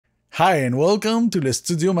Hi and welcome to the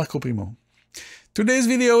Studio Marco Primeau. Today's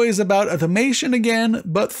video is about automation again,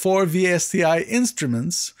 but for VSTi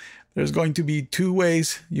instruments. There's going to be two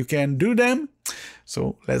ways you can do them,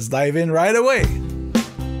 so let's dive in right away.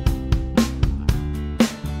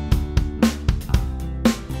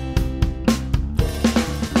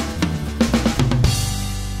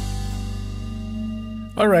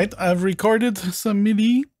 Alright, I've recorded some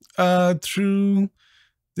Midi through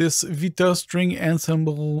this Vita string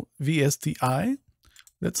ensemble VSTi.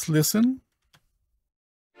 Let's listen.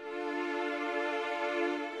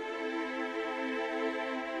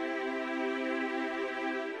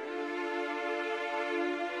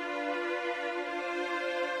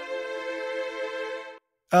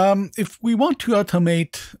 If we want to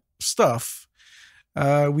automate stuff,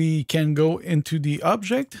 we can go into the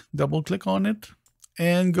object, double click on it,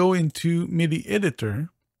 and go into Midi editor.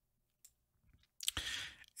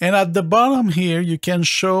 And at the bottom here, you can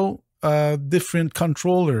show different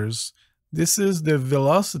controllers. This is the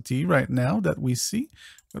velocity right now that we see,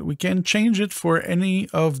 but we can change it for any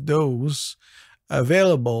of those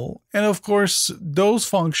available. And of course, those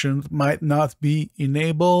functions might not be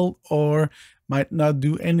enabled or might not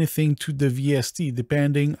do anything to the VST,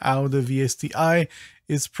 depending how the VSTi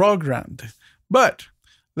is programmed. But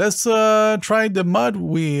let's try the mod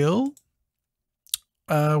wheel.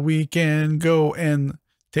 We can go and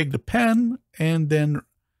take the pen and then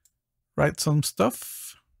write some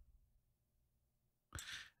stuff.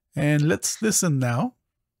 And let's listen now.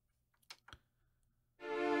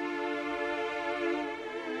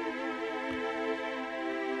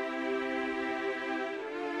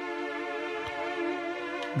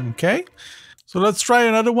 Okay, so let's try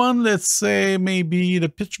another one. Let's say maybe the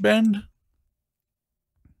pitch bend.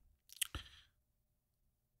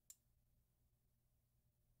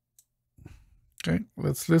 Okay,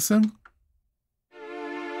 let's listen.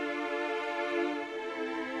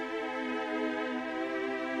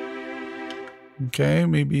 Okay,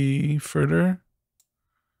 maybe further.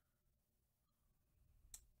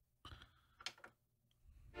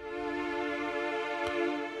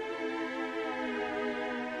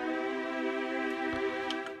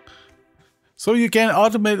 So you can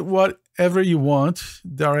automate whatever you want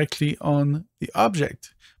directly on the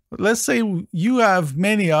object. But let's say you have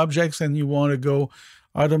many objects and you want to go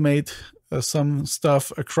automate some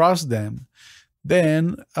stuff across them.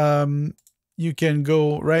 Then you can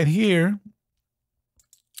go right here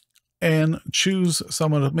and choose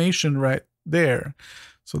some automation right there.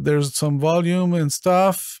 So there's some volume and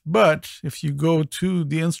stuff, but if you go to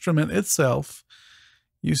the instrument itself,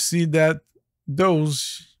 you see that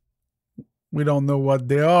those, we don't know what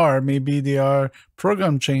they are. Maybe they are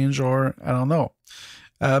program change or I don't know.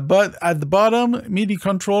 But at the bottom, Midi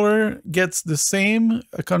controller gets the same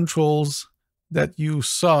controls that you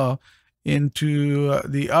saw into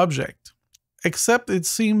the object. Except it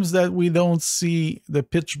seems that we don't see the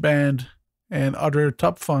pitch bend and other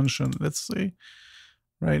top function. Let's see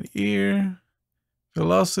right here.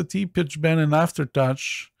 Velocity, pitch bend, and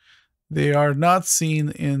aftertouch. They are not seen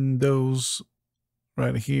in those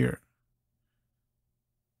right here.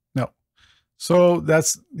 No. So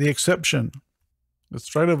that's the exception. Let's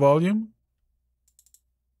try the volume.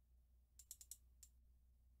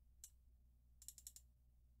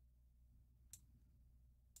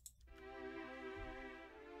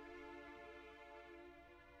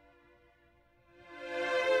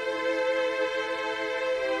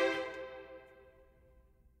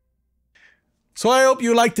 So I hope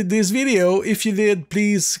you liked this video. If you did,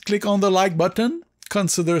 please click on the like button,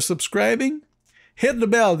 consider subscribing, hit the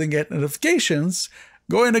bell to get notifications.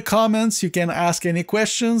 Go in the comments, you can ask any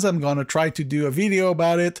questions. I'm going to try to do a video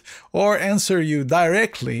about it or answer you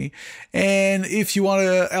directly. And if you want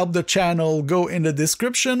to help the channel, go in the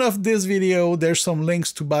description of this video. There's some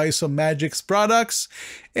links to buy some Magix products.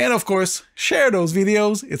 And of course, share those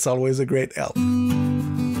videos. It's always a great help.